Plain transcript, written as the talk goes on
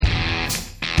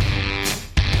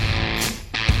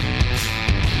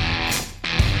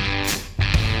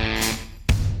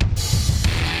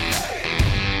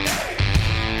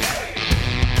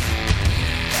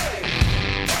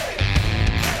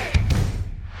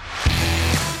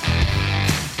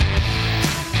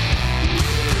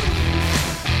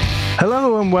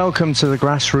Hello and welcome to the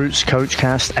Grassroots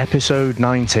Coachcast episode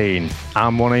 19.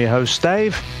 I'm one of your hosts,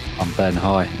 Dave. I'm Ben,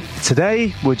 hi.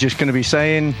 Today we're just going to be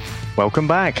saying welcome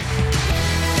back.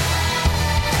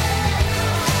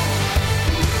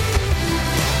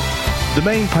 The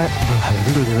main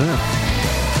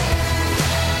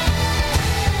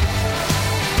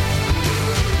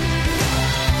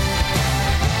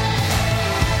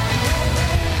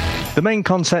The main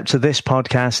concept of this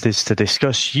podcast is to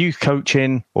discuss youth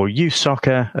coaching or youth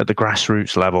soccer at the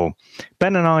grassroots level.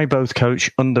 Ben and I both coach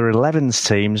under 11s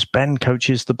teams. Ben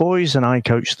coaches the boys and I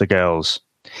coach the girls.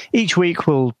 Each week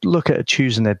we'll look at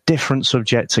choosing a different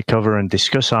subject to cover and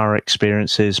discuss our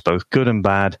experiences, both good and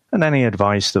bad, and any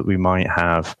advice that we might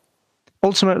have.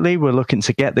 Ultimately, we're looking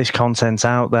to get this content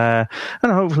out there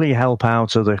and hopefully help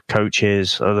out other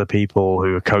coaches, other people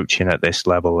who are coaching at this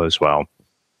level as well.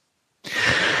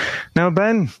 Now,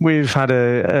 Ben, we've had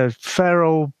a fair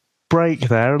old break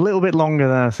there, a little bit longer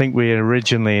than I think we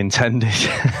originally intended.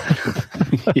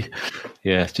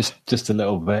 Yeah, just a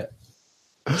little bit.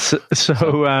 So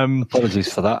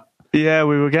apologies for that. Yeah,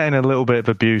 we were getting a little bit of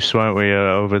abuse, weren't we,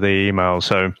 over the email?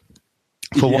 So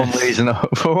for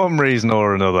one reason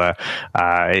or another,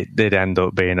 it did end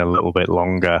up being a little bit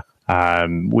longer.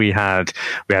 We had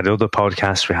other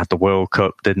podcasts. We had the World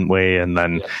Cup, didn't we? And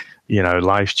then. Yeah. You know,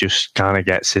 life just kind of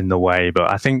gets in the way.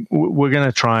 But I think we're going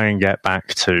to try and get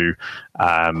back to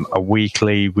a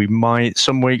weekly. We might,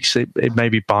 some weeks it may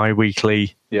be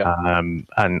bi-weekly, and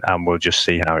we'll just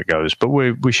see how it goes. But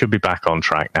we should be back on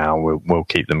track now. We'll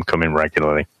keep them coming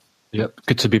regularly. Yep,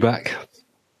 good to be back.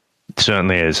 It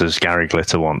certainly is, as Gary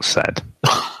Glitter once said.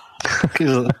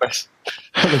 The best.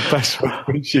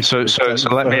 So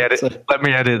let me edit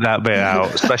that bit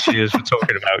out, especially as we're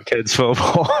talking about kids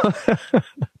football.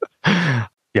 Yeah,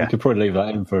 you could probably leave that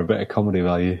in for a bit of comedy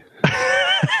value.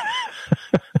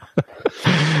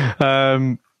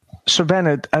 So Ben,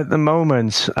 at the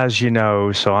moment, as you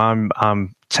know, so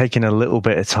I'm taking a little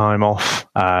bit of time off,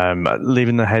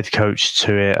 leaving the head coach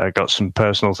to it. I got some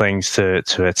personal things to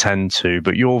attend to,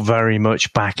 but you're very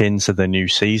much back into the new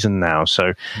season now.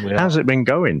 So how's it been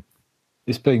going?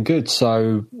 It's been good.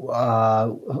 So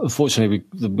unfortunately,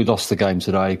 we lost the game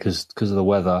today because of the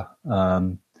weather.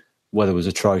 Weather was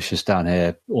atrocious down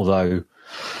here. Although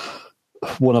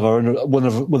one of our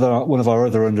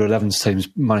other under 11s teams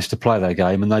managed to play their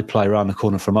game, and they play around the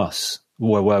corner from us,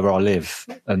 wherever I live.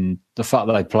 And the fact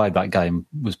that they played that game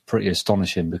was pretty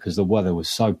astonishing because the weather was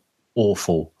so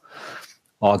awful.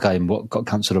 Our game got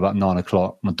cancelled about 9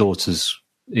 o'clock. My daughter's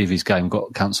Evie's game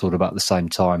got cancelled about the same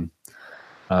time.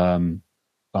 I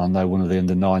know one of the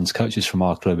under 9s coaches from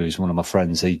our club, who's one of my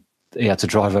friends, he had to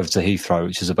drive over to Heathrow,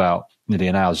 which is about nearly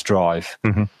an hour's drive.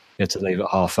 Mm-hmm. He had to leave at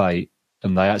 8:30,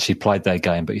 and they actually played their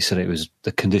game, but he said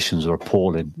the conditions were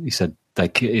appalling. He said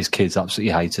his kids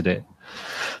absolutely hated it.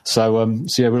 So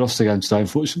we lost the game today,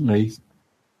 unfortunately.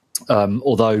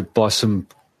 Although by some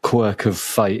quirk of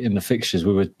fate in the fixtures,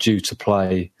 we were due to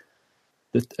play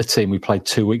a team we played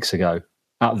 2 weeks ago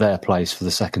at their place for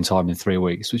the second time in 3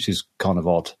 weeks, which is kind of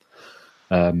odd.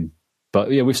 But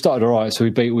yeah, we've started all right. So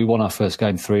we won our first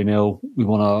game 3-0. We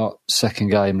won our second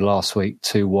game last week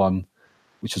 2-1,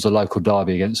 which was a local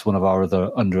derby against one of our other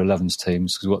under 11s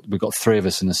teams. Because we've got 3 of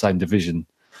us in the same division.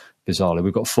 Bizarrely,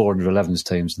 we've got 4 under 11s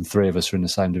teams, and 3 of us are in the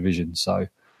same division. So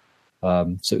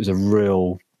it was a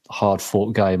real hard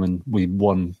fought game, and we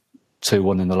won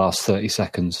 2-1 in the last 30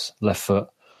 seconds. Left foot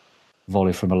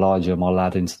volley from Elijah, my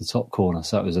lad, into the top corner.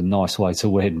 So it was a nice way to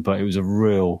win, but it was a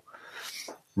real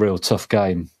tough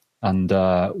game. And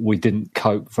we didn't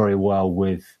cope very well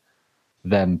with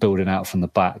them building out from the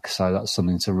back. So that's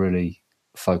something to really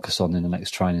focus on in the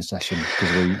next training session,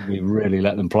 because we really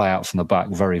let them play out from the back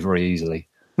very, very easily.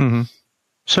 Mm-hmm.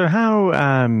 So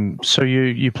so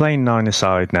you're playing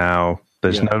 9-a-side now.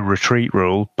 There's no retreat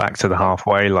rule back to the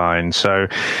halfway line. So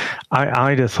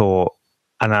I'd have thought,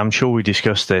 and I'm sure we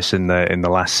discussed this in the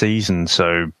last season.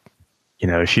 So, you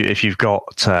know, if you've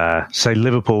got, say,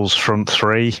 Liverpool's front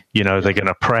three, you know, they're going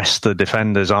to press the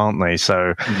defenders, aren't they?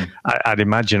 So I'd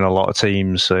imagine a lot of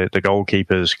teams, the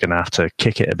goalkeeper's going to have to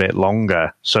kick it a bit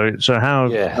longer. So how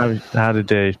did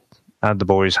the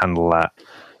boys handle that?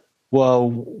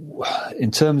 Well,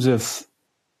 in terms of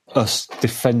us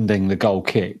defending the goal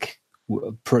kick,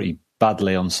 pretty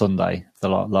badly on Sunday, the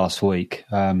last week.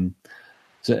 And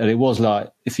it was like,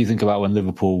 if you think about when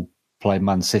Liverpool played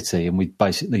Man City, and we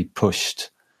basically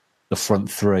pushed the front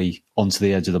three onto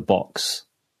the edge of the box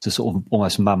to sort of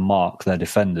almost man-mark their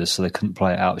defenders so they couldn't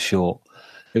play it out short.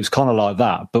 It was kind of like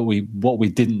that, but what we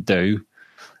didn't do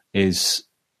is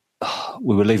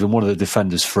we were leaving one of the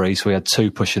defenders free, so we had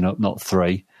 2 pushing up, not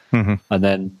 3. Mm-hmm. And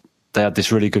then they had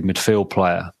this really good midfield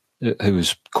player who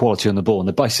was quality on the ball,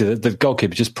 and basically the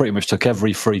goalkeeper just pretty much took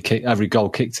every free kick, every goal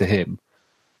kick to him,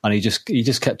 and he just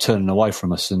kept turning away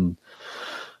from us and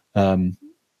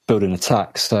building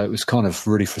attacks. So it was kind of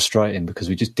really frustrating because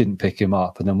we just didn't pick him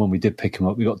up, and then when we did pick him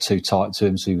up, we got too tight to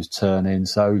him, so he was turning.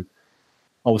 So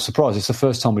I was surprised. It's the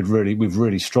first time we've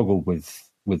really struggled with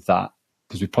that,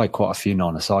 because we played quite a few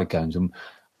nine-a-side games, and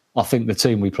I think the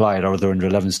team we played, our other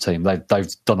under-11s team, they've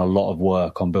done a lot of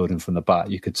work on building from the back.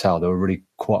 You could tell they were really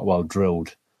quite well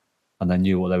drilled, and they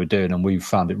knew what they were doing, and we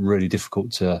found it really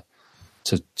difficult to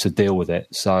deal with it.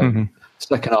 So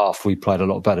second half we played a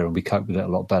lot better and we coped with it a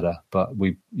lot better. But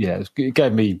it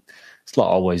gave me, it's like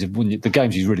always, when the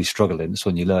games you really struggle in, it's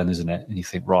when you learn, isn't it? And you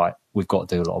think, right, we've got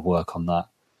to do a lot of work on that.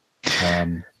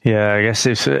 Yeah, I guess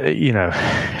if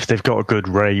they've got a good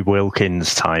Ray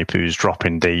Wilkins type who's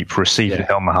dropping deep, receiving it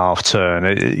on the half turn,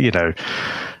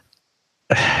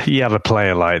 you have a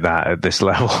player like that at this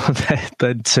level,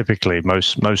 then typically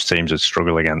most teams would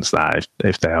struggle against that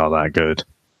if they are that good.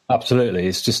 Absolutely,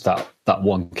 it's just that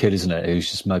one kid, isn't it,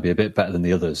 who's just maybe a bit better than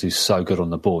the others, who's so good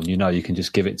on the ball, and you can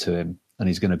just give it to him, and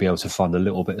he's going to be able to find a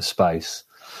little bit of space.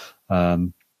 But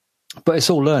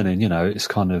it's all learning, It's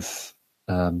kind of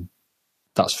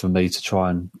that's for me to try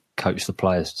and coach the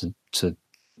players to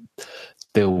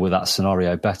deal with that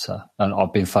scenario better. And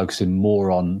I've been focusing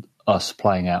more on us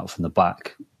playing out from the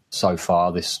back so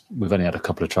far. We've only had a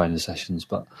couple of training sessions,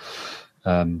 but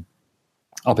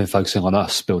I've been focusing on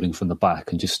us building from the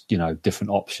back and just, different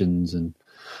options and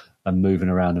moving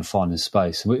around and finding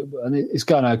space. And it's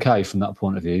going okay from that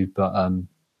point of view, but,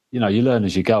 you learn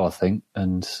as you go, I think.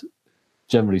 And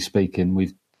generally speaking,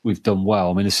 we've done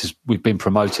well. I mean, we've been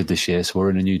promoted this year, so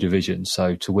we're in a new division.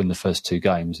 So to win the first two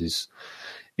games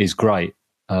is great.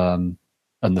 And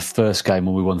the first game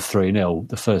when we won 3-0,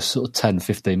 the first sort of 10,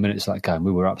 15 minutes of that game,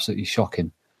 we were absolutely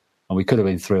shocking. And we could have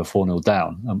been 3 or 4-0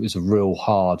 down. And it was a real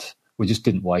hard, we just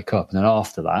didn't wake up. And then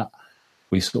after that,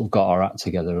 we sort of got our act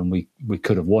together and we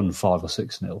could have won 5 or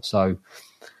 6-0. So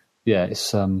yeah,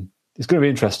 it's going to be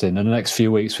interesting. In the next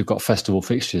few weeks, we've got festival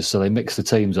fixtures. So they mix the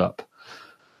teams up.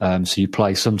 So you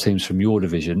play some teams from your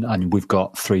division, and we've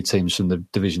got 3 teams from the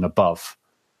division above.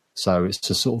 So it's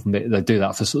to sort of, they do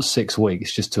that for sort of 6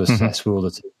 weeks just to assess where all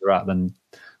the teams are at. Then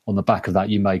on the back of that,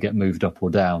 you may get moved up or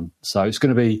down. So it's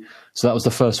going to be, so that was the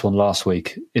first one last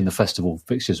week in the festival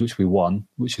fixtures, which we won,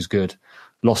 which is good.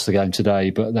 Lost the game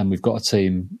today, but then we've got a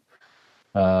team,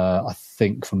 I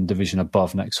think, from division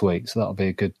above next week. So that'll be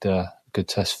a good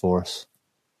test for us.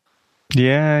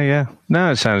 Yeah.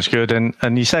 No, it sounds good.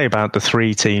 And you say about the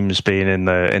 3 teams being in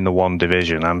the one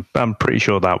division. I'm pretty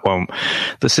sure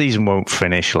the season won't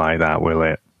finish like that, will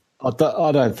it?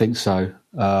 I don't think so.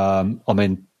 I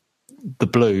mean, the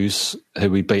Blues, who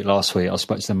we beat last week, I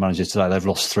spoke to the manager today. They've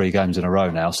lost 3 games in a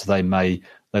row now, so they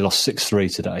lost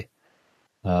 6-3 today.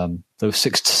 They were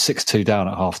 6-2 down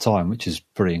at half time, which is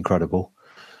pretty incredible.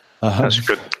 That's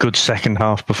a good second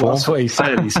half performance. That's what he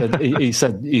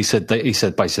said. He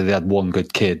said basically they had one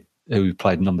good kid who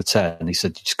played number 10, and he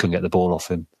said you just couldn't get the ball off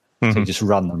him. So he just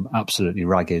ran them absolutely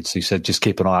ragged. So he said just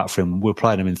keep an eye out for him. We're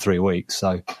playing him in 3 weeks,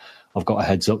 so I've got a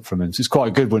heads up from him. So it's quite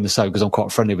a good one to say because I'm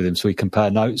quite friendly with him. So we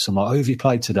compare notes. I'm like, who have you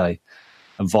played today?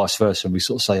 And vice versa. And we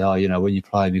sort of say, when you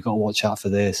play him, you've got to watch out for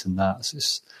this and that. So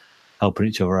it's helping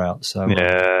each other out. So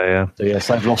yeah.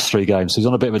 So they've lost 3 games. So he's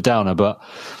on a bit of a downer, but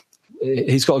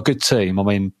he's got a good team. I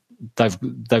mean,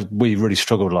 we really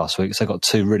struggled last week. So they got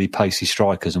 2 really pacey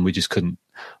strikers, and we just couldn't.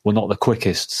 We're not the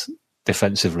quickest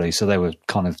defensively, so they were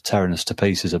kind of tearing us to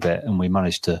pieces a bit, and we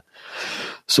managed to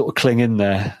sort of cling in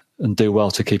there and do well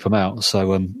to keep them out.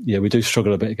 So we do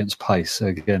struggle a bit against pace. So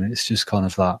again, it's just kind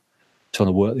of that trying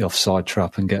to work the offside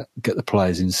trap and get the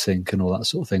players in sync and all that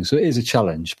sort of thing. So it is a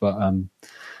challenge, but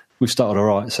we've started all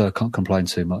right, so I can't complain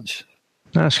too much.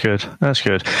 That's good.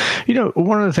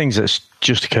 One of the things that's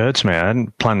just occurred to me, I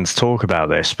hadn't planned to talk about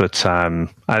this, but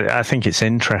I think it's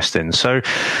interesting. So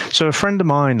a friend of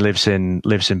mine lives in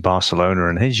Barcelona,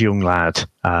 and his young lad,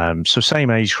 so same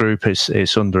age group,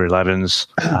 it's under 11s.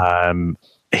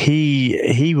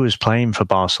 He was playing for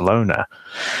Barcelona,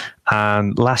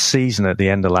 and at the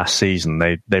end of last season,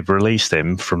 they've released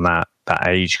him from that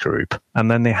age group, and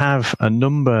then they have a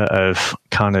number of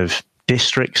kind of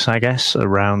districts, I guess,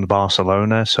 around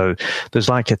Barcelona. So there's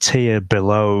like a tier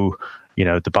below,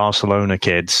 the Barcelona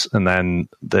kids, and then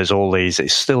there's all these.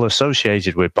 It's still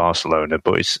associated with Barcelona,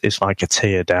 but it's like a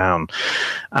tier down.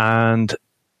 And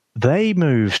they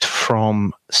moved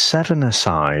from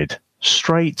 7-a-side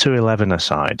straight to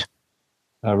 11-a-side.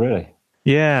 Oh, really?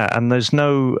 Yeah, and there's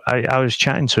no. I was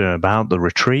chatting to him about the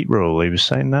retreat rule. He was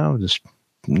saying no, there's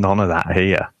none of that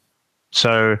here.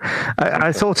 So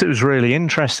I thought it was really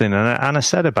interesting. And I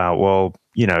said about, well,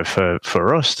 you know,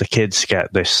 for us, the kids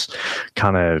get this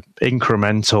kind of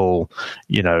incremental,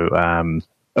 you know,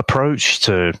 approach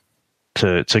to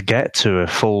get to a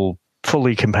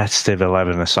fully competitive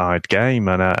 11-a-side game.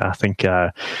 And I think,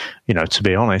 you know, to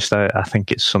be honest, I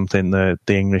think it's something that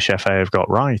the English FA have got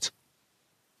right.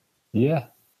 Yeah,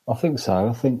 I think so.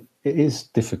 I think it is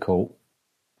difficult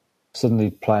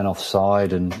suddenly playing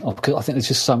offside, and I think there's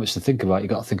just so much to think about. You've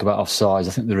got to think about offsides.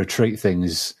 I think the retreat thing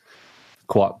is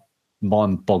quite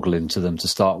mind-boggling to them to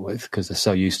start with, because they're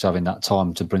so used to having that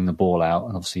time to bring the ball out,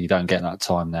 and obviously you don't get that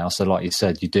time now. So like you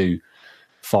said, you do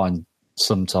find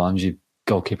sometimes your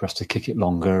goalkeeper has to kick it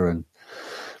longer and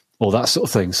all that sort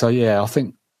of thing. So yeah, I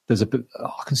think there's a bit,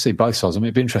 I can see both sides. I mean,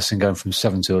 it'd be interesting going from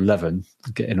 7 to 11,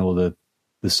 getting all the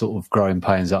sort of growing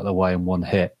pains out of the way in one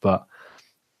hit, but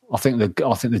I think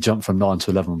the jump from 9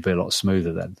 to 11 will be a lot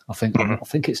smoother then. I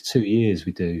think it's 2 years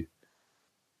we do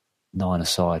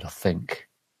 9-a-side. I think,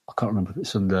 I can't remember if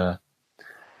it's under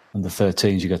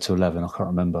 13s you go to 11. I can't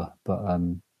remember, but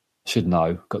should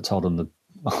know. Got told on the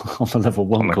level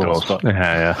 1 course, but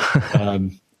yeah. I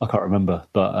can't remember,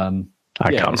 but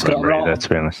I can't remember either, to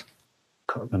be honest.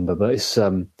 Can't remember, but it's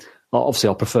obviously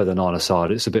I prefer the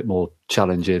 9-a-side. It's a bit more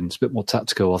challenging. It's a bit more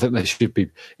tactical. I think there should be.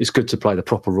 It's good to play the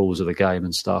proper rules of the game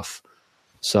and stuff.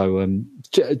 So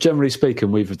generally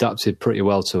speaking, we've adapted pretty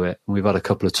well to it, and we've had a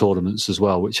couple of tournaments as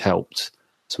well, which helped.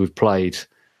 So we've played,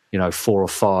 4 or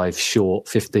 5 short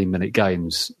 15-minute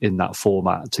games in that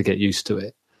format to get used to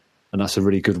it, and that's a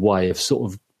really good way of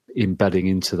sort of embedding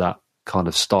into that kind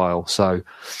of style. So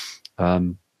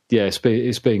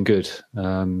it's been good.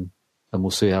 And we'll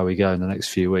see how we go in the next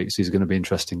few weeks. These are going to be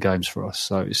interesting games for us.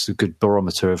 So it's a good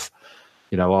barometer of,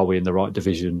 are we in the right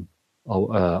division?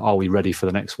 Are we ready for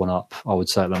the next one up? I would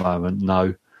say at the moment,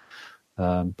 no.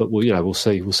 But we'll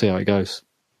see. We'll see how it goes.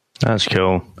 That's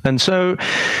cool. And so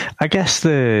I guess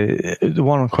the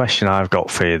one question I've got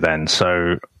for you then,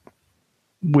 so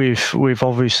we've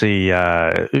obviously,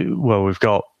 we've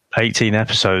got 18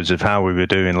 episodes of how we were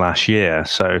doing last year.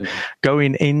 So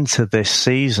going into this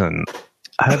season,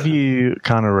 have you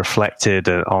kind of reflected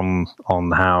on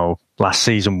how last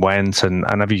season went, and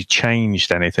have you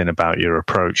changed anything about your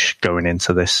approach going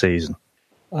into this season?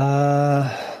 Not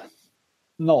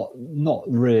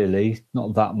really,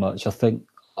 not that much. I think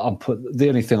the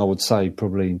only thing I would say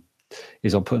probably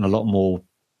is I'm putting a lot more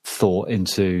thought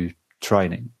into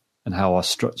training and how I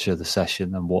structure the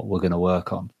session and what we're going to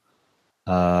work on.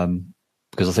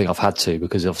 Because I think I've had to,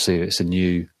 because obviously it's a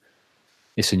new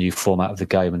format of the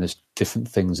game, and there's different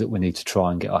things that we need to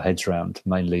try and get our heads around.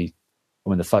 Mainly,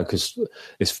 the focus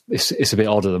it's a bit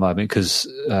odd at the moment because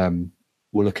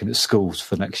we're looking at schools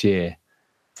for next year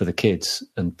for the kids,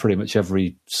 and pretty much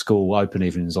every school open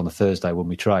evening is on a Thursday when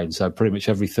we train. So pretty much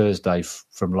every Thursday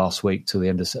from last week till the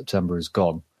end of September is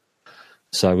gone.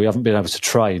 So we haven't been able to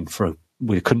train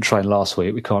we couldn't train last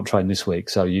week. We can't train this week.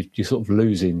 So you're sort of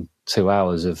losing 2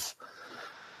 hours of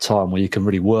time where you can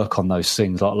really work on those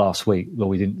things, like last week where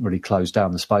we didn't really close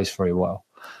down the space very well.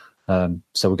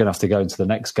 So we're going to have to go into the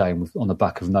next game on the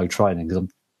back of no training, because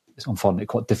I'm finding it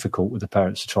quite difficult with the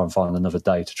parents to try and find another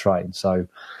day to train. So,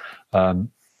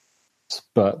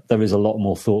 but there is a lot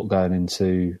more thought going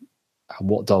into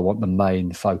what do I want the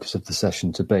main focus of the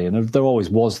session to be. And there always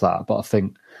was that, but I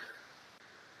think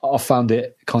I found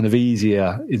it kind of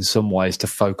easier in some ways to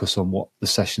focus on what the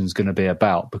session's going to be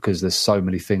about, because there's so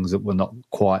many things that we're not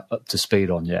quite up to speed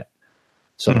on yet.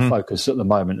 So the focus at the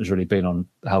moment has really been on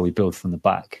how we build from the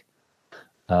back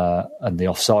and the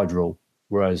offside rule,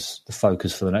 whereas the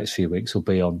focus for the next few weeks will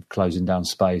be on closing down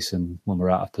space and when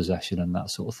we're out of possession and that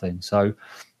sort of thing. So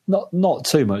not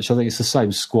too much. I think it's the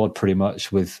same squad pretty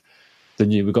much with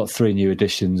we've got 3 new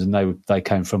additions, and they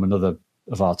came from another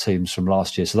of our teams from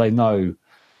last year. So they know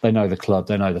the club,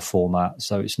 they know the format.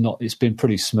 So it's been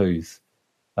pretty smooth.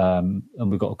 And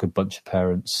we've got a good bunch of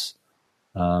parents.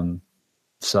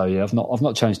 So yeah, I've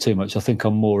not changed too much. I think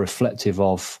I'm more reflective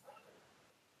of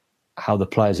how the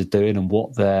players are doing and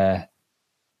what their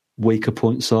weaker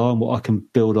points are and what I can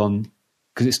build on,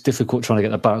 because it's difficult trying to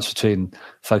get the balance between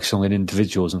focusing on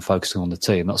individuals and focusing on the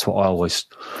team. That's what I always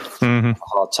have a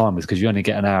hard time with, because you only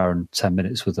get an hour and 10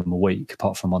 minutes with them a week,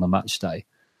 apart from on a match day.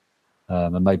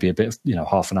 And maybe a bit of,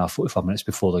 half an hour, 45 minutes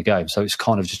before the game. So it's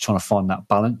kind of just trying to find that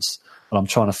balance. And I'm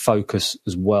trying to focus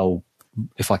as well,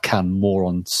 if I can, more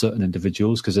on certain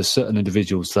individuals, because there's certain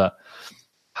individuals that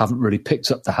haven't really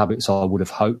picked up the habits I would have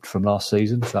hoped from last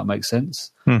season, if that makes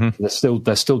sense. They're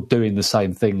still doing the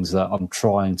same things that I'm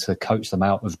trying to coach them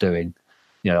out of doing.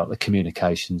 Like the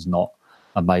communication's not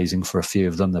amazing for a few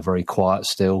of them. They're very quiet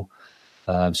still.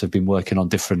 So I've been working on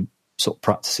different sort of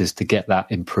practices to get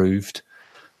that improved.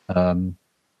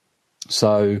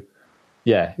 So,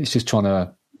 yeah, it's just trying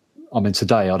to. I mean,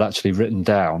 today I'd actually written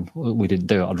down. We didn't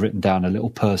do it. I'd written down a little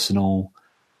personal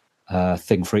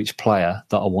thing for each player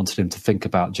that I wanted him to think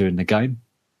about during the game.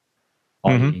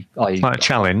 Like a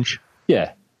challenge.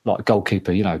 Yeah, like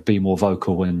goalkeeper. Be more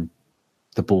vocal when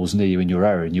the ball's near you in your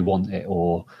area and you want it,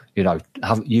 or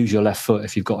use your left foot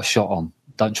if you've got a shot on.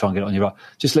 Don't try and get it on your right.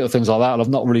 Just little things like that. And I've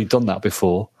not really done that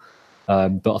before,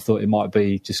 but I thought it might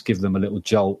be just give them a little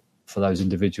jolt for those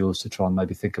individuals to try and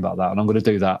maybe think about that. And I'm going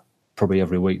to do that probably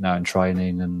every week now in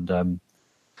training. And I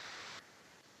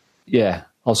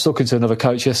was talking to another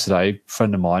coach yesterday, a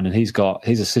friend of mine, and his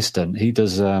assistant. He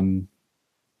does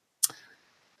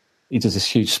this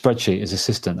huge spreadsheet as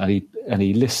assistant, and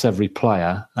he lists every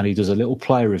player, and he does a little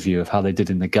player review of how they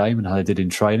did in the game and how they did in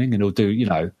training, and he'll do,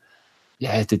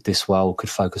 did this well, could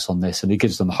focus on this, and he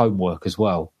gives them homework as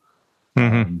well.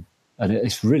 And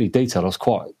it's really detailed. I was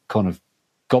quite kind of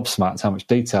gobsmacked how much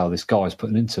detail this guy's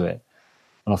putting into it,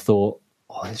 and I thought,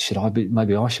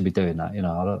 maybe I should be doing that.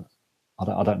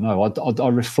 I don't know. I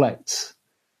reflect.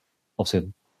 Obviously,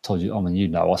 I told you. I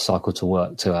mean, I cycle to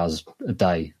work 2 hours a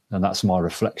day, and that's my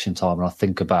reflection time. And I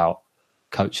think about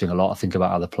coaching a lot. I think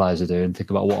about how the players are doing. Think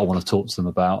about what I want to talk to them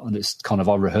about, and it's kind of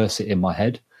I rehearse it in my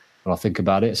head when I think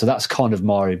about it. So that's kind of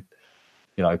my,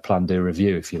 plan, do,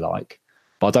 review, if you like.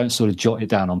 But I don't sort of jot it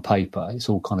down on paper. It's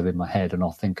all kind of in my head, and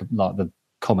I think like the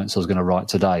comments I was going to write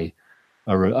today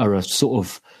are a sort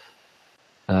of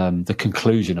the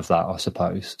conclusion of that, I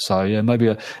suppose. So yeah, maybe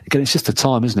again, it's just the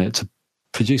time, isn't it, to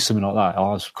produce something like that.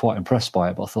 I was quite impressed by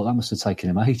it, but I thought that must have taken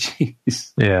him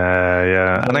ages.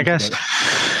 Yeah. And I guess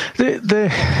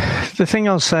the thing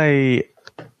I'll say,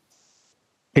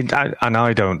 and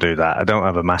I don't do that. I don't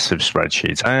have a massive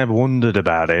spreadsheet. I have wondered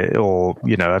about it, or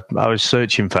I was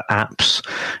searching for apps.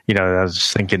 I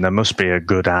was thinking there must be a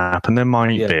good app, and there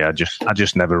might be. I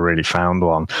just never really found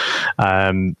one.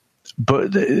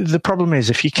 But the problem is,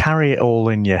 if you carry it all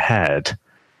in your head,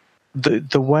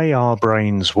 the way our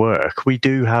brains work, we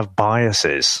do have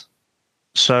biases.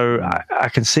 So I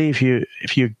can see if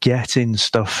you're getting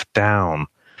stuff down,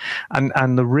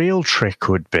 and the real trick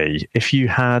would be if you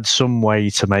had some way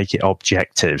to make it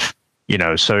objective.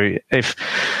 So if,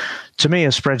 to me, a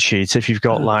spreadsheet, if you've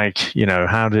got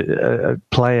how did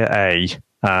player A,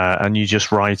 and you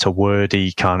just write a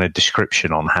wordy kind of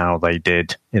description on how they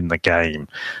did in the game.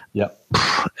 Yep.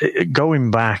 Going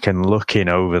back and looking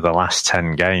over the last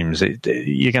 10 games,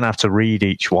 you're going to have to read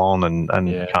each one and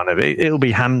kind of, it'll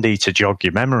be handy to jog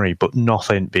your memory, but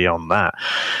nothing beyond that.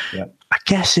 Yep. I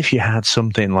guess if you had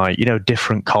something like,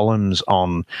 different columns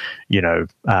on,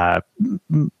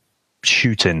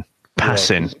 shooting,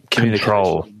 passing,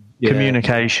 control,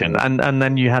 communication, and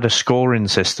then you had a scoring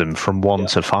system from 1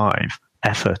 to 5.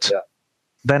 Effort,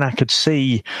 then I could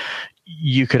see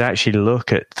you could actually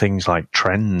look at things like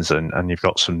trends, and you've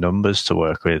got some numbers to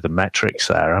work with, the metrics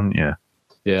there, haven't you?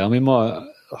 Yeah, I mean,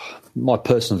 my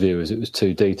personal view is it was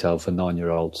too detailed for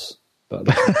 9-year-olds. But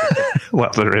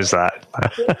well, there is that.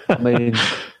 I mean,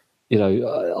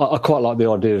 I quite like the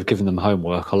idea of giving them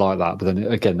homework. I like that, but then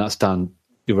again, that's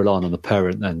you're relying on the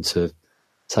parent then to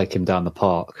take him down the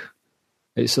park.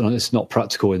 It's not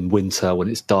practical in winter when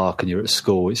it's dark and you're at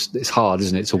school. It's hard,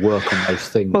 isn't it, to work on those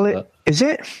things? Well, is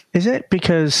it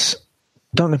because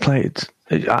don't they play it?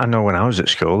 I know when I was at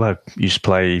school, I used to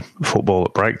play football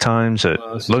at break times, at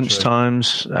lunch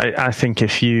times. I think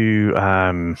if you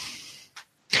had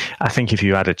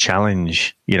a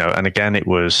challenge, and again, it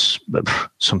was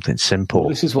something simple. Well,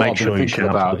 this is what I've been thinking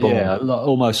about. Yeah,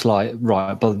 almost like,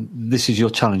 right, but this is your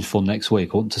challenge for next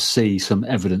week. I want to see some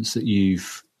evidence that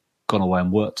you've gone away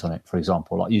and worked on it, for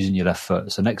example, like using your left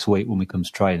foot. So next week when we come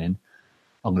to training,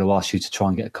 I'm going to ask you to try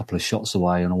and get a couple of shots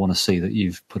away, and I want to see that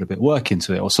you've put a bit of work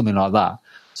into it or something like that.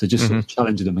 So just sort of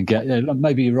challenging them and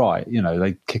maybe you're right.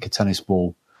 They kick a tennis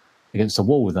ball against the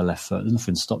wall with their left foot. There's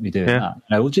nothing to stop you doing that.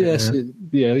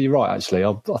 You're right, actually.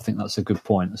 I think that's a good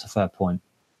point. That's a fair point.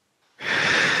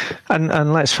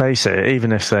 And let's face it,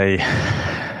 even if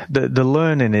the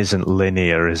learning isn't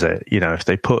linear, is it? If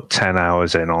they put 10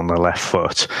 hours in on the left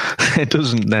foot, it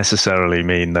doesn't necessarily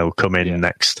mean they'll come in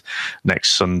next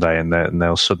Sunday and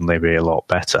they'll suddenly be a lot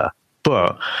better.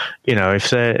 But if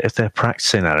they're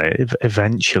practicing at it,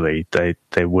 eventually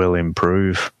they will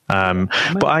improve.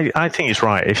 But I think it's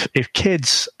right if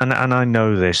kids, and I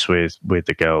know this with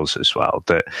the girls as well,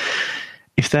 that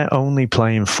if they're only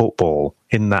playing football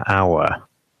in that hour,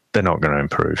 they're not going to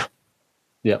improve.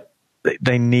 Yep.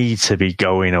 They need to be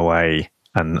going away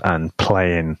and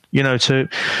playing,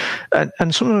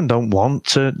 and some of them don't want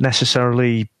to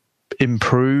necessarily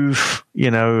improve,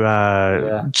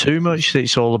 too much.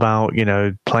 It's all about,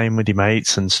 playing with your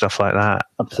mates and stuff like that.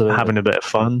 Absolutely. Having a bit of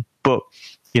fun. But,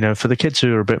 for the kids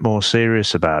who are a bit more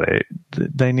serious about it,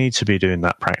 they need to be doing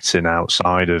that practicing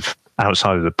outside of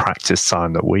the practice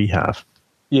time that we have.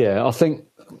 Yeah, I think,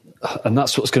 and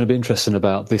that's what's going to be interesting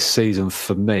about this season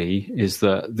for me, is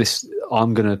that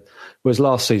whereas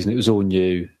last season it was all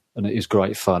new and it was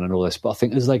great fun and all this, but I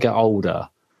think as they get older,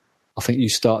 I think you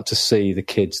start to see the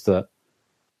kids that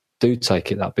do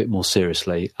take it that bit more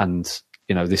seriously, and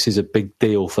this is a big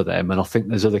deal for them. And I think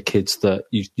there's other kids that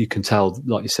you can tell,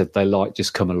 like you said, they like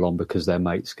just coming along because their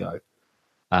mates go,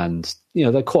 and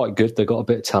they're quite good. They've got a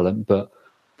bit of talent, but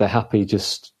they're happy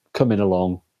just coming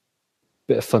along,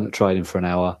 bit of fun at training for an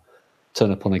hour,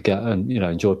 turn up on a get, and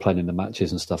enjoy playing in the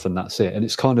matches and stuff, and that's it. And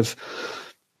it's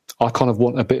I kind of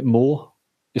want a bit more,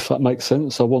 if that makes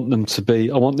sense. I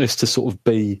want this to sort of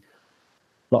be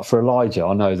like, for Elijah,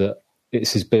 I know that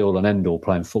it's his be all and end all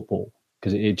playing football,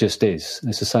 because it just is. And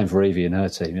it's the same for Evie and her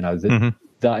team.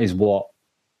 That is what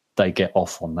they get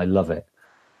off on. They love it.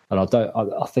 And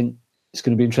I think it's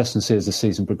going to be interesting to see as the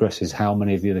season progresses how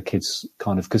many of the other kids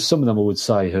because some of them I would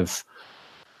say have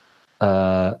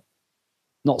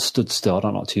not stood still. I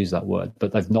don't like to use that word,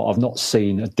 but I've not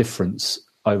seen a difference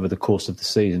over the course of the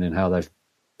season in how they've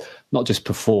not just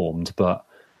performed, but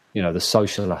the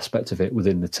social aspect of it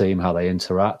within the team, how they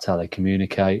interact, how they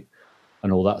communicate,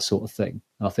 and all that sort of thing.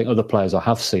 And I think other players, I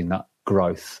have seen that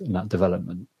growth and that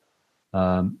development.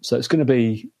 So it's going to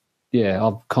be,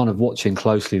 I'm kind of watching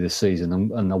closely this season,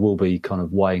 and I will be kind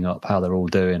of weighing up how they're all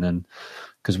doing. And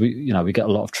because we get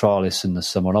a lot of trialists in the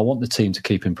summer, and I want the team to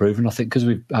keep improving. I think because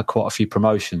we've had quite a few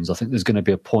promotions, I think there's going to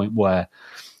be a point where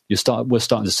we're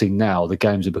starting to see now the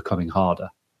games are becoming harder,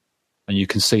 and you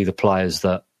can see the players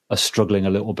that are struggling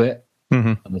a little bit,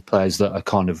 and the players that are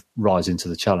kind of rising to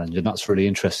the challenge, and that's really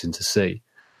interesting to see.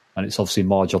 And it's obviously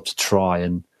my job to try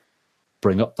and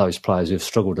bring up those players who have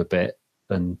struggled a bit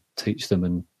and teach them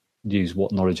and use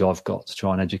what knowledge I've got to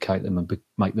try and educate them and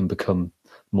make them become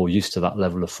more used to that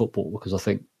level of football. Because I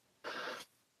think,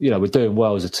 we're doing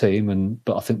well as a team,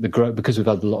 but I think the growth, because we've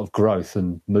had a lot of growth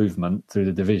and movement through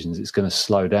the divisions, it's going to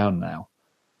slow down now,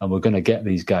 and we're going to get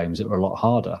these games that are a lot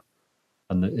harder.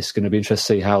 And it's going to be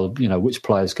interesting to see how, which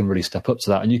players can really step up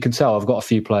to that. And you can tell I've got a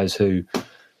few players who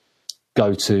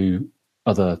go to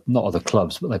not other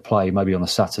clubs, but they play maybe on a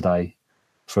Saturday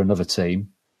for another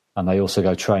team, and they also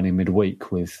go training midweek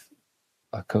with.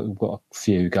 I've got a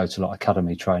few who go to like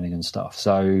academy training and stuff.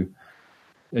 So,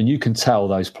 and you can tell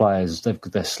those players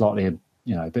they're slightly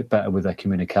a bit better with their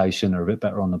communication, or a bit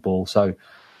better on the ball. So,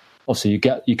 obviously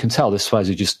you can tell there's players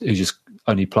who just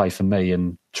only play for me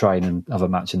and train and have a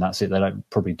match and that's it. They don't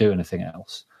probably do anything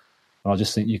else. And I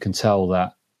just think you can tell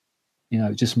that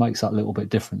it just makes that little bit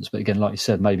difference. But again, like you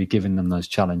said, maybe giving them those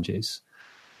challenges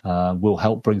will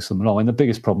help bring some along. And the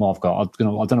biggest problem I've got, I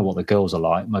don't know what the girls are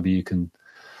like. Maybe you can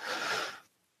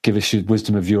give us your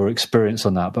wisdom of your experience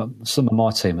on that. But some of my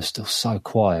team are still so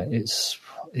quiet. It's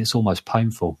almost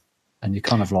painful, and you're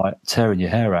kind of like tearing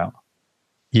your hair out.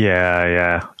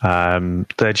 Yeah.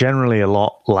 They're generally a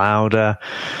lot louder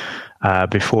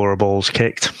before a ball's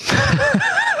kicked.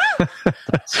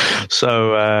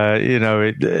 So,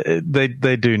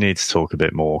 they do need to talk a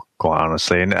bit more, quite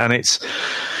honestly. And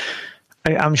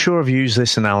I'm sure I've used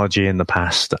this analogy in the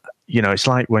past. It's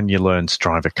like when you learn to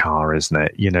drive a car, isn't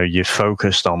it? You're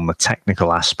focused on the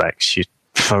technical aspects. You're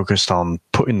focused on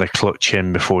putting the clutch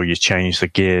in before you change the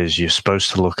gears. You're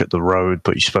supposed to look at the road,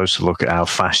 but you're supposed to look at how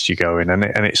fast you're going.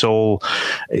 And it's all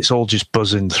just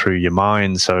buzzing through your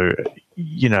mind. So,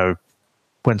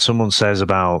 when someone says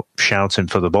about shouting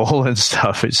for the ball and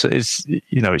stuff, it's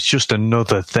just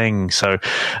another thing. So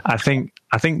I think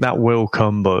that will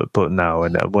come, but no,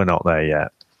 we're not there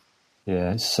yet.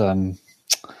 Yeah, it's a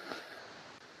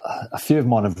few of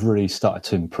mine have really started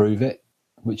to improve it,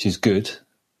 which is good.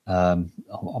 I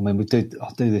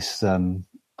do this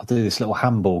little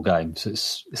handball game. So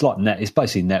it's like net. It's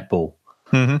basically netball.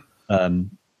 Mm-hmm.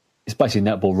 It's basically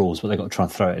netball rules, but they've got to try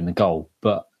and throw it in the goal.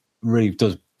 But really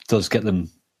does get them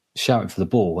shouting for the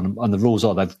ball, and the rules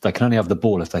are they can only have the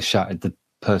ball if they shouted the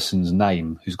person's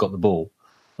name who's got the ball.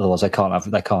 Otherwise, they can't have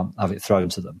it thrown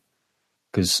to them.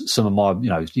 Because some of my,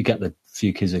 you get the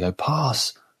few kids that go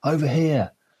pass over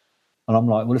here, and I'm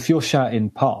like, well, if you're shouting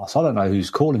pass, I don't know who's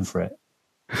calling for it.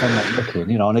 If I'm not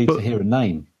looking, I need to hear a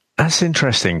name. That's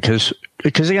interesting because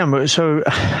again, so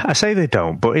I say they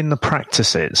don't, but in the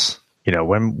practices.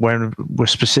 When we're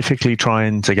specifically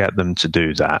trying to get them to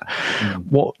do that,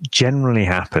 what generally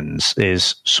happens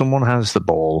is someone has the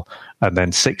ball and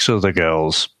then 6 other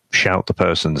girls shout the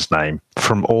person's name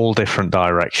from all different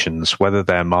directions, whether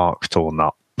they're marked or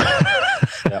not.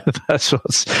 Yeah. That's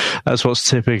what's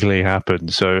typically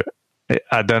happened. So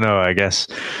I don't know, I guess.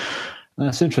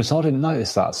 That's interesting. I didn't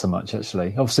notice that so much,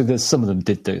 actually. Obviously, there's some of them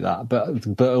did do that,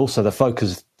 but also the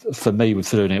focus for me with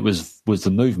doing it was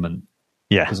the movement.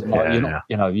 Yeah,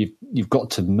 you've got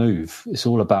to move. It's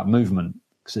all about movement,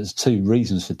 because there's two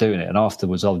reasons for doing it. And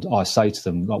afterwards, I say to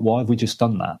them, like, why have we just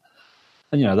done that?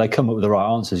 And they come up with the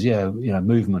right answers. Yeah,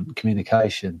 movement,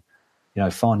 communication,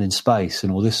 finding space,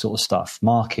 and all this sort of stuff,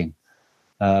 marking,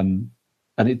 and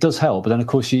it does help. But then, of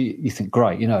course, you think,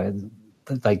 great,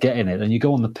 they get in it, and you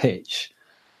go on the pitch,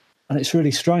 and it's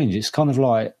really strange. It's kind of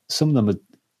like some of them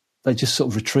they just sort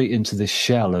of retreat into this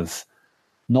shell of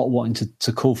not wanting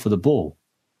to call for the ball.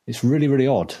 It's really, really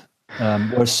odd.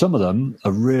 Whereas some of them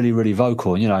are really, really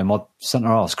vocal. And, my centre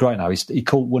half's great now. He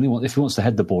called if he wants to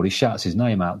head the ball, he shouts his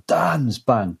name out. Dan's,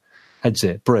 bang, heads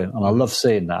it, brilliant. And I love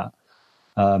seeing that.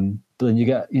 But then you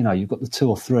get, you've got the two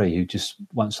or three who just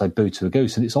won't say boo to a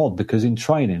goose. And it's odd because in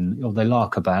training, they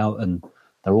lark about and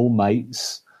they're all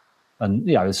mates. And,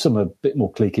 some are a bit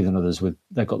more cliquey than others.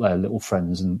 They've got their little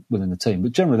friends within the team.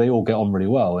 But generally, they all get on really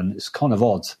well. And it's kind of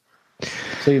odd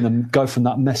seeing them go from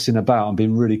that messing about and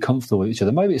being really comfortable with each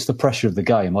other. Maybe it's the pressure of the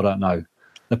game. I don't know.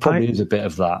 There probably is a bit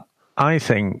of that. I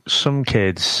think some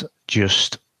kids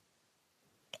just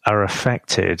are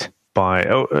affected by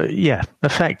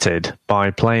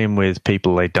playing with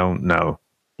people they don't know.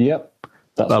 Yep.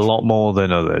 A lot more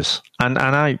than others. And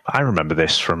I remember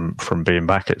this from being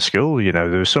back at school. There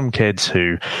were some kids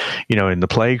who, in the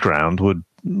playground would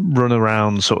run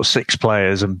around sort of 6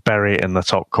 players and bury it in the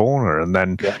top corner, and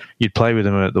then you'd play with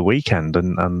them at the weekend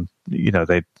and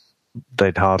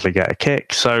they'd hardly get a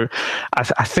kick. So I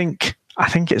think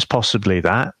it's possibly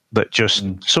that just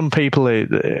some people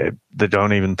they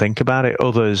don't even think about it.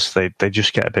 Others they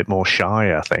just get a bit more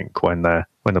shy, I think, when they're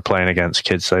playing against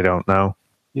kids they don't know.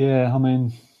 Yeah, I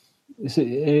mean, it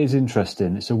is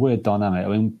interesting. It's a weird dynamic. I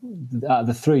mean, out of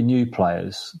the 3 new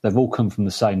players, they've all come from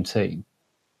the same team.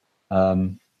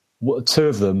 2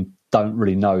 of them don't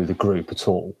really know the group at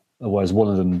all, whereas one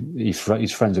of them, he's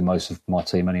friends with most of my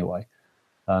team anyway.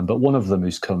 But one of them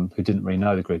who didn't really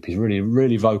know the group, he's really,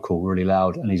 really vocal, really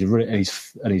loud, and he's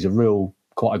a real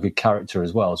quite a good character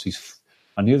as well. So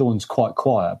and the other one's quite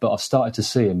quiet, but I've started to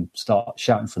see him start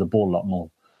shouting for the ball a lot more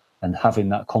and having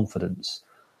that confidence.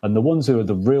 And the ones who are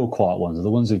the real quiet ones are the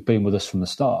ones who've been with us from the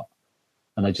start.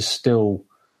 And they just still,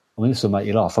 this will make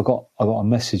you laugh. I got a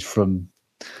message from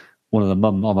one of the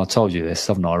mums. I told you this,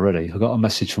 haven't I already? I got a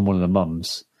message from one of the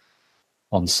mums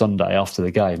on Sunday after the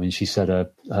game, and she said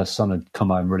her son had come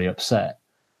home really upset.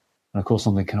 And of course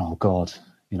I'm thinking, oh God,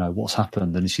 what's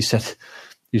happened? And she said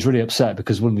he's really upset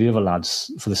because one of the other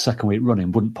lads for the second week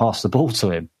running wouldn't pass the ball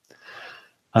to him.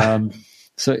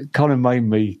 So it kind of made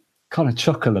me kind of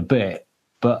chuckle a bit.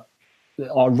 But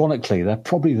ironically, they're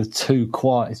probably the 2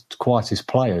 quietest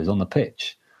players on the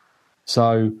pitch.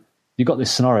 So you've got this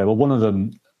scenario. Well, one of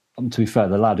them, to be fair,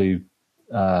 the lad who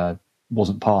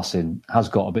wasn't passing has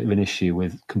got a bit of an issue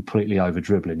with completely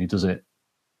over-dribbling. He does it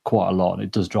quite a lot, and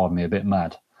it does drive me a bit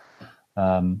mad.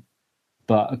 But,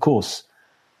 of course,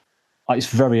 it's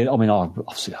very... I mean,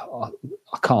 obviously, I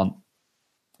can't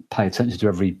pay attention to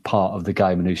every part of the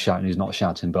game and who's shouting, who's not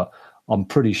shouting, but I'm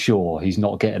pretty sure he's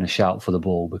not getting a shout for the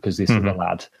ball because this other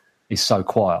lad is so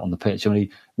quiet on the pitch. I mean,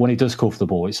 when he does call for the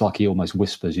ball, it's like he almost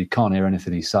whispers. You can't hear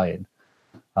anything he's saying.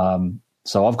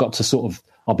 So I've got to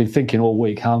I've been thinking all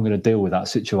week how I'm going to deal with that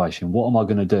situation. What am I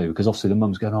going to do? Because obviously the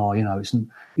mum's going,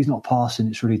 he's not passing.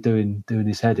 It's really doing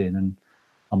his head in. And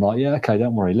I'm like, yeah, okay,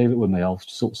 don't worry. Leave it with me. I'll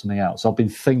sort something out. So I've been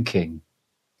thinking,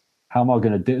 how am I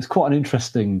going to do it? It's quite an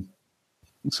interesting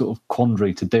sort of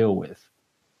quandary to deal with.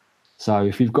 So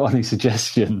if you've got any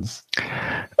suggestions,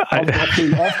 I've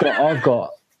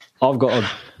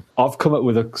come up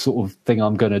with a sort of thing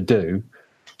I'm going to do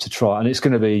to try, and it's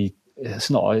going to be,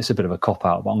 it's a bit of a cop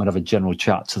out, but I'm going to have a general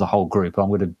chat to the whole group. I'm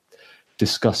going to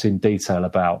discuss in detail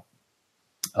about,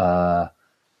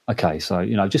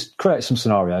 just create some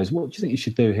scenarios. What do you think you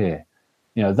should do here?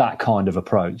 That kind of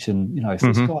approach. And, if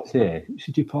this guy's here,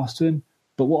 should you pass to him?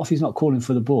 But what if he's not calling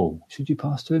for the ball? Should you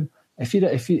pass to him? If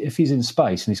he's in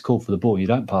space and he's called for the ball and you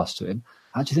don't pass to him,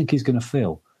 how do you think he's going to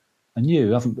feel? And you,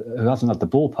 who hasn't had the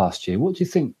ball past you, what do you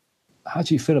think? How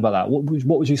do you feel about that? What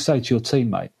would you say to your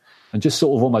teammate? And just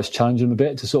sort of almost challenge them a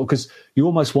bit because you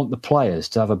almost want the players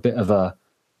to have a bit of a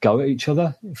go at each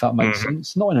other, if that makes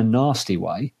sense. Not in a nasty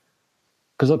way,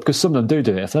 because some of them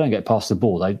do it. If they don't get past the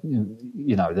ball, they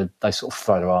sort of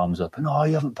throw their arms up and,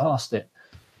 you haven't passed it,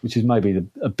 which is maybe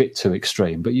a bit too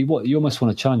extreme. But you almost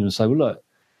want to challenge them and say, well, look,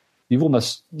 you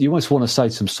almost want to say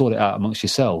to them, sort it out amongst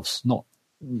yourselves, not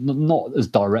as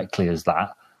directly as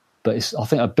that, but I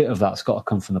think a bit of that's got to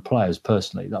come from the players.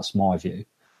 Personally, that's my view.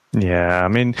 Yeah, I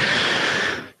mean,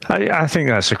 I think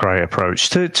that's a great approach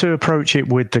to approach it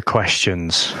with the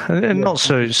questions, and not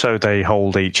so they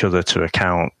hold each other to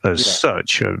account as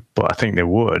such, but I think they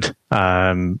would.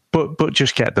 But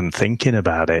just get them thinking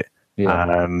about it.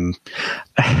 Yeah.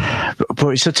 But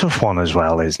it's a tough one as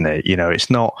well, isn't it? You know, it's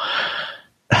not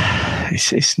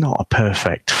a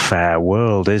perfect, fair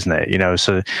world, isn't it? You know,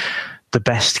 so the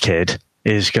best kid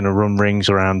is going to run rings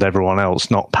around everyone else,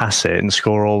 not pass it and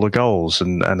score all the goals,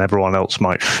 and everyone else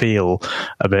might feel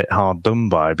a bit hard done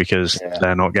by because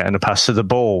they're not getting a pass to the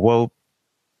ball. Well,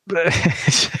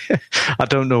 I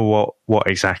don't know what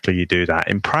exactly you do that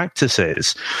in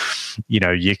practices. You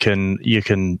know, you can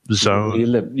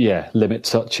zone, limit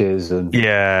touches, and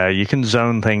you can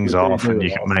zone things off, and you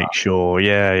can make sure.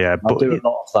 But I do a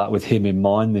lot of that with him in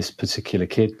mind. This particular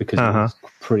kid, because he's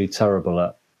pretty terrible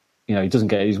at. You know, he doesn't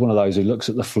get. He's one of those who looks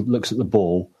at the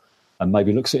ball and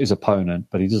maybe looks at his opponent,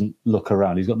 but he doesn't look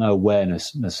around. He's got no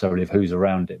awareness necessarily of who's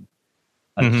around him,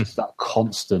 and it's just that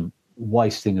constant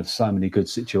wasting of so many good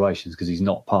situations because he's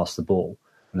not passed the ball,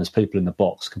 and there's people in the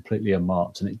box completely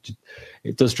unmarked, and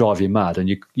it does drive you mad. And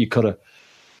you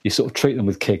sort of treat them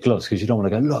with kid gloves because you don't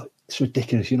want to go, look, it's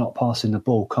ridiculous, you're not passing the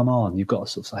ball. Come on, you've got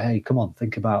to sort of say, hey, come on,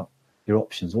 think about your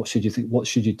options. What should you think? What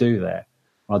should you do there?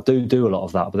 I do a lot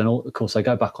of that, but then of course they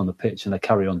go back on the pitch and they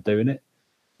carry on doing it.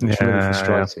 It's really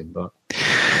frustrating, but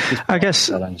I guess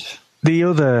the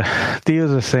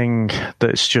other thing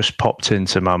that's just popped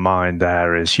into my mind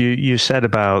there is you said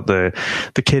about the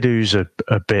kid who's a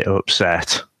bit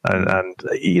upset, and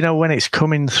you know, when it's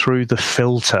coming through the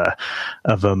filter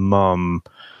of a mum,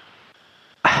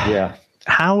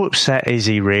 how upset is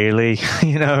he really?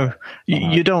 You know,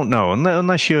 you don't know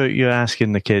unless you're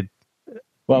asking the kid.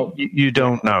 Well, you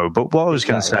don't know, but what I was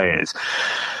going to say is,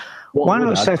 why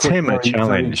not set him a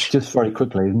challenge? Just very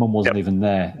quickly, his mum wasn't even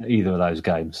there at either of those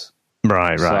games.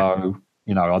 Right. So,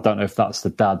 you know, I don't know if that's the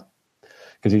dad,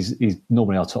 because he's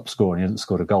normally our top scorer and he hasn't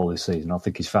scored a goal this season. I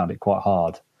think he's found it quite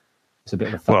hard. It's a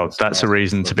bit of a that's a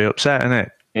reason to be upset, isn't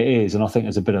it? It is, and I think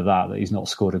there's a bit of that he's not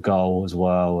scored a goal as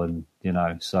well, and you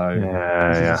know, so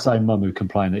it's the same mum who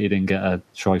complained that he didn't get a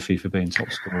trophy for being top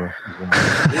scorer as well.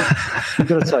 You've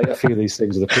got to take a few of these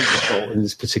things with a pinch of salt in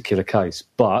this particular case,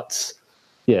 but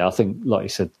I think, like you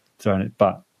said, throwing it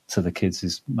back to the kids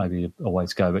is maybe a way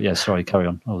to go. But sorry, carry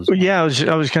on. I was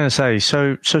going to say,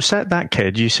 so set that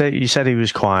kid. You said he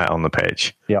was quiet on the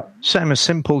pitch. Yeah, set him a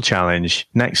simple challenge.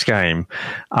 Next game,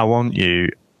 I want you.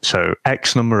 So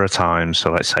X number of times,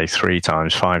 so let's say 3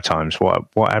 times, 5 times,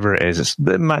 whatever it is.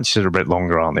 The matches are a bit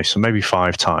longer, aren't they? So maybe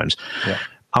 5 times. Yeah.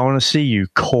 I want to see you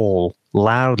call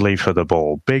loudly for the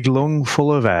ball, big lung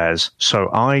full of airs,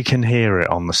 so I can hear it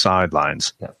on the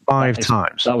sidelines 5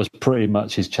 times. That was pretty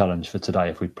much his challenge for today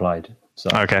if we played.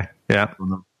 So, okay, yeah.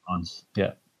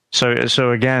 Yeah.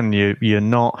 So again, you're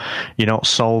not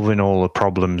solving all the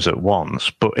problems at once,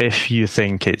 but if you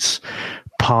think it's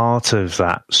part of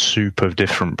that soup of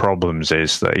different problems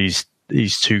is that he's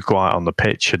too quiet on the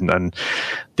pitch, and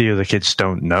the other kids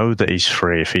don't know that he's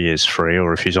free, if he is free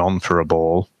or if he's on for a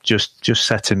ball, just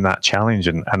set him that challenge,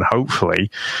 and hopefully,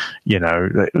 you know,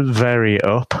 vary it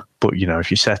up. But you know,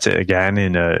 if you set it again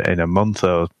in a month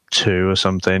or 2 or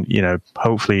something, you know,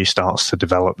 hopefully he starts to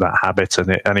develop that habit,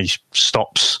 and he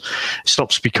stops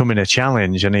becoming a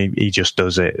challenge, and he just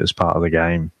does it as part of the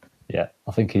game. Yeah,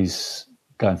 I think he's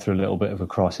going through a little bit of a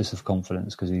crisis of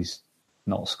confidence because he's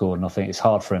not scored, and I think it's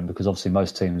hard for him because obviously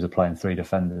most teams are playing 3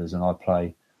 defenders, and I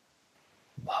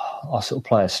sort of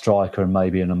play a striker and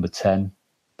maybe a number 10,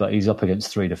 but he's up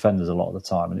against 3 defenders a lot of the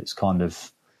time, and it's kind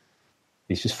of,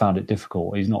 he's just found it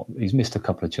difficult. He's missed a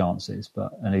couple of chances,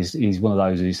 and he's one of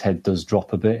those whose head does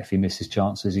drop a bit if he misses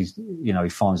chances. He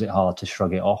finds it hard to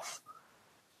shrug it off.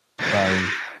 So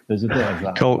there's a bit of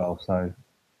that as well. So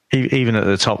even at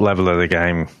the top level of the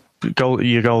game,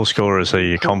 your goal scorers are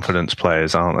your confidence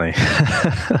players, aren't they?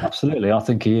 Absolutely, I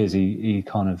think he is. He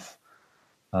kind of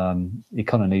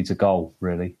needs a goal,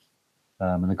 really,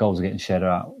 and the goals are getting shared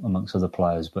out amongst other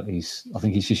players. But I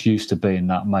think he's just used to being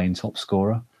that main top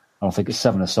scorer. And I think at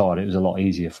 7-a-side, it was a lot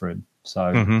easier for him.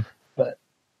 So, but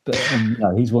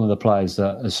he's one of the players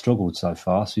that has struggled so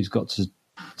far. So he's got to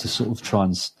sort of try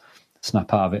and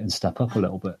snap out of it and step up a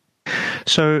little bit.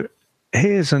 So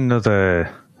here's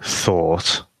another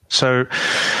thought. So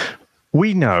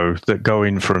we know that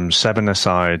going from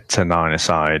 7-a-side to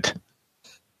 9-a-side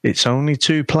it's only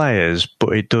 2 players, but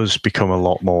it does become a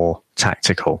lot more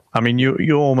tactical. I mean,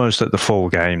 you're almost at the full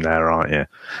game there, aren't you?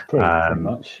 Pretty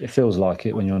much. It feels like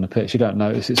it when you're on the pitch. You don't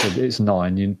notice it's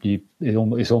 9.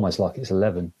 It's almost like it's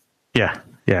 11. Yeah.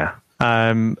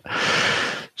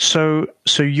 So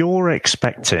you're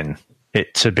expecting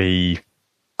it to be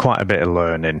quite a bit of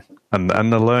learning, and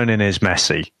the learning is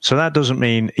messy. So that doesn't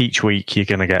mean each week you're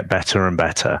going to get better and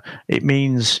better. It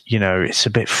means, it's a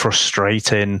bit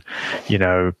frustrating.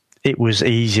 It was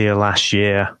easier last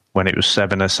year when it was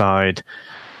 7-a-side.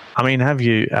 I mean, have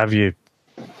you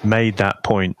made that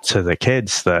point to the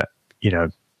kids that,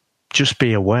 just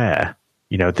be aware,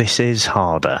 this is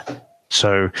harder.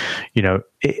 So,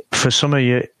 for some of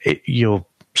you, you'll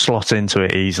slot into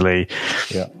it easily.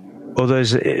 Yeah.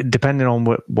 Others, depending on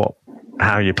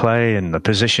how you play and the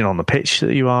position on the pitch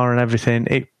that you are and everything,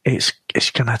 it's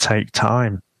going to take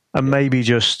time. And maybe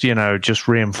just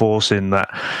reinforcing that,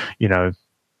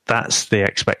 that's the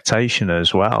expectation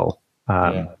as well.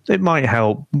 It might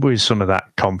help with some of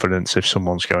that confidence if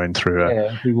someone's going through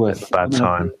a bad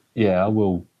time. I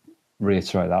will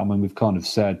reiterate that. I mean, we've kind of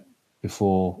said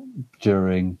before,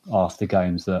 during, after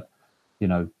games that,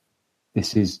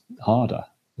 this is harder.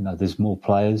 There's more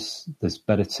players, there's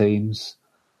better teams,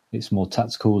 it's more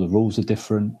tactical, the rules are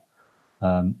different.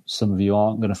 Some of you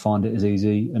aren't going to find it as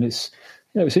easy. And it's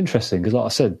interesting because, like I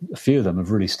said, a few of them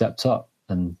have really stepped up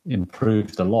and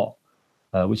improved a lot,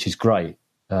 which is great.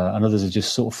 And others are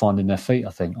just sort of finding their feet,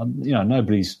 I think.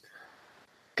 Nobody's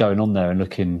going on there and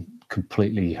looking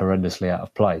completely horrendously out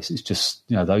of place. It's just,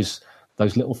 those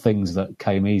little things that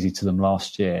came easy to them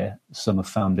last year, some have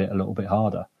found it a little bit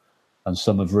harder. And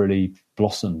some have really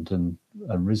blossomed and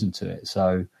risen to it.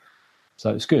 So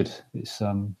it's good. It's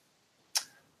it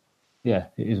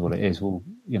is what it is. Well,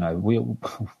 we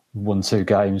won 2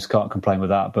 games, can't complain with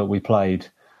that. But we played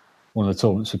one of the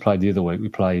tournaments we played the other week. We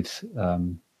played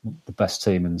the best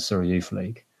team in the Surrey Youth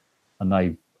League, and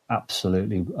they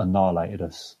absolutely annihilated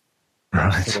us.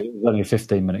 Right. So it was only a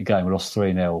 15-minute game. We lost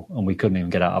 3-0, and we couldn't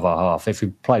even get out of our half. If we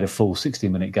played a full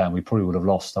 60-minute game, we probably would have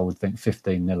lost, I would think,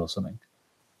 15-0 or something.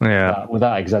 Yeah,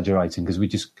 without exaggerating, because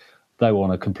they were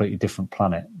on a completely different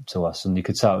planet to us, and you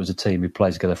could tell it was a team who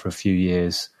played together for a few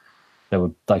years.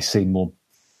 They seemed more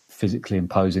physically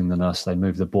imposing than us. They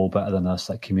moved the ball better than us.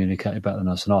 They communicated better than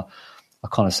us. And I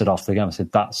kind of said after the game, I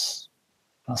said, that's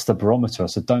the barometer. I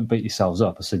said, don't beat yourselves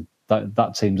up. I said,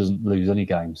 that team doesn't lose any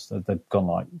games. They've gone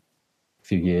like a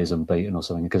few years unbeaten or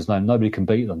something because nobody can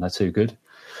beat them. They're too good.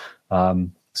 So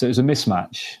it was a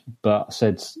mismatch. But I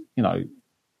said,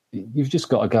 you've just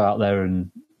got to go out there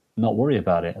and not worry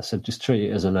about it. I said, just treat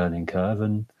it as a learning curve,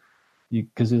 and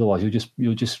because otherwise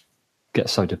you'll just get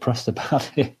so depressed about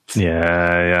it.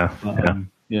 Yeah.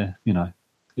 It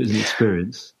was an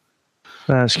experience.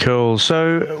 That's cool.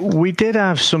 So we did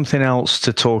have something else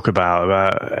to talk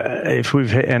about if we've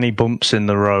hit any bumps in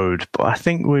the road, but I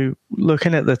think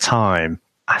looking at the time,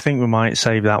 I think we might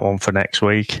save that one for next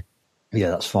week. Yeah,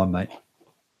 that's fine, mate.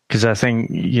 Because I think,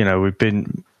 we've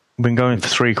been going for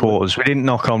 3 quarters. We didn't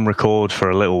knock on record for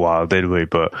a little while, did we?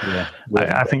 But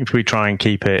I think if we try and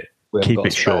keep it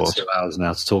short. 2 hours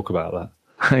now to talk about that.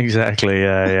 Exactly.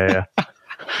 Yeah.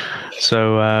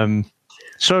 So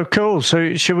cool.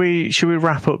 So should we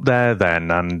wrap up there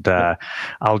then? And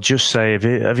I'll just say,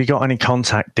 have you got any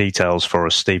contact details for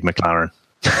us, Steve McLaren?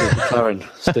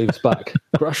 Steve's back.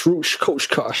 Grassroots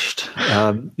Coachcast.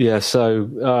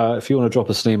 So if you want to drop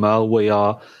us an email, we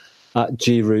are at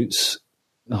groots.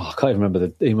 I can't even remember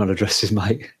the email addresses,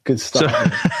 mate. Good stuff.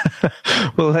 So,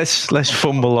 well, let's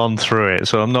fumble on through it.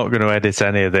 So I'm not going to edit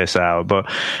any of this out, but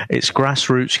it's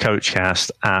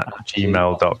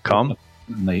grassrootscoachcast@gmail.com.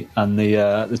 And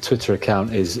the Twitter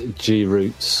account is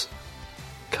groots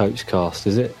Coachcast,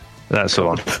 is it? That's the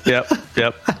one. Yep.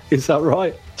 Is that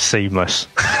right? Seamless.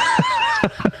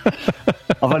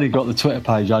 I've only got the Twitter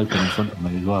page open in front of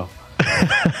me as well.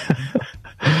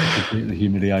 The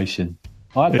humiliation.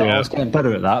 I was getting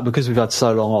better at that because we've had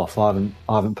so long off. I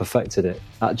haven't perfected it.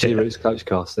 At groots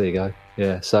Coachcast, there you go.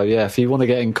 Yeah. So if you want to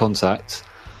get in contact,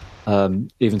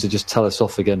 even to just tell us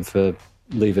off again for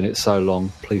leaving it so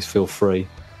long, please feel free.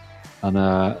 And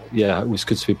it was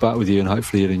good to be back with you, and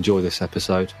hopefully you'll enjoy this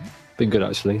episode. Been good,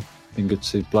 actually. Been good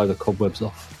to blow the cobwebs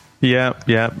off. Yeah,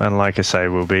 and like I say,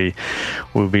 we'll be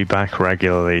back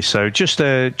regularly. So just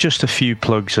a few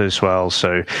plugs as well.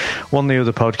 So one of the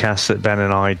other podcasts that Ben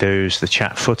and I do is the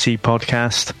Chat Footy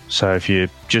podcast. So if you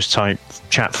just type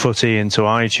Chat Footy into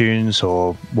iTunes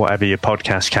or whatever your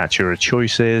podcast catcher of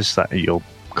choice is, that you'll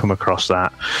come across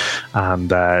that. And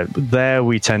there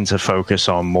we tend to focus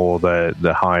on more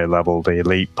the higher level, the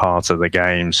elite part of the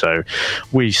game. So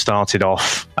we started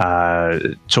off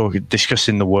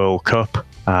discussing the World Cup.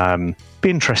 Be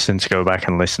interesting to go back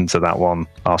and listen to that one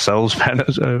ourselves, Ben,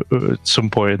 at some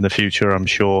point in the future, I'm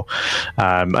sure.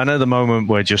 And at the moment,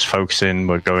 we're just focusing.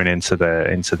 We're going into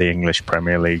the English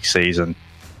Premier League season.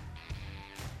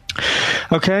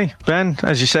 Okay, Ben,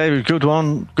 as you say, good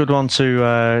one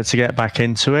to get back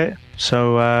into it.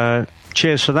 So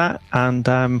cheers for that,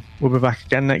 and we'll be back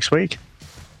again next week.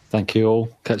 Thank you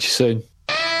all. Catch you soon.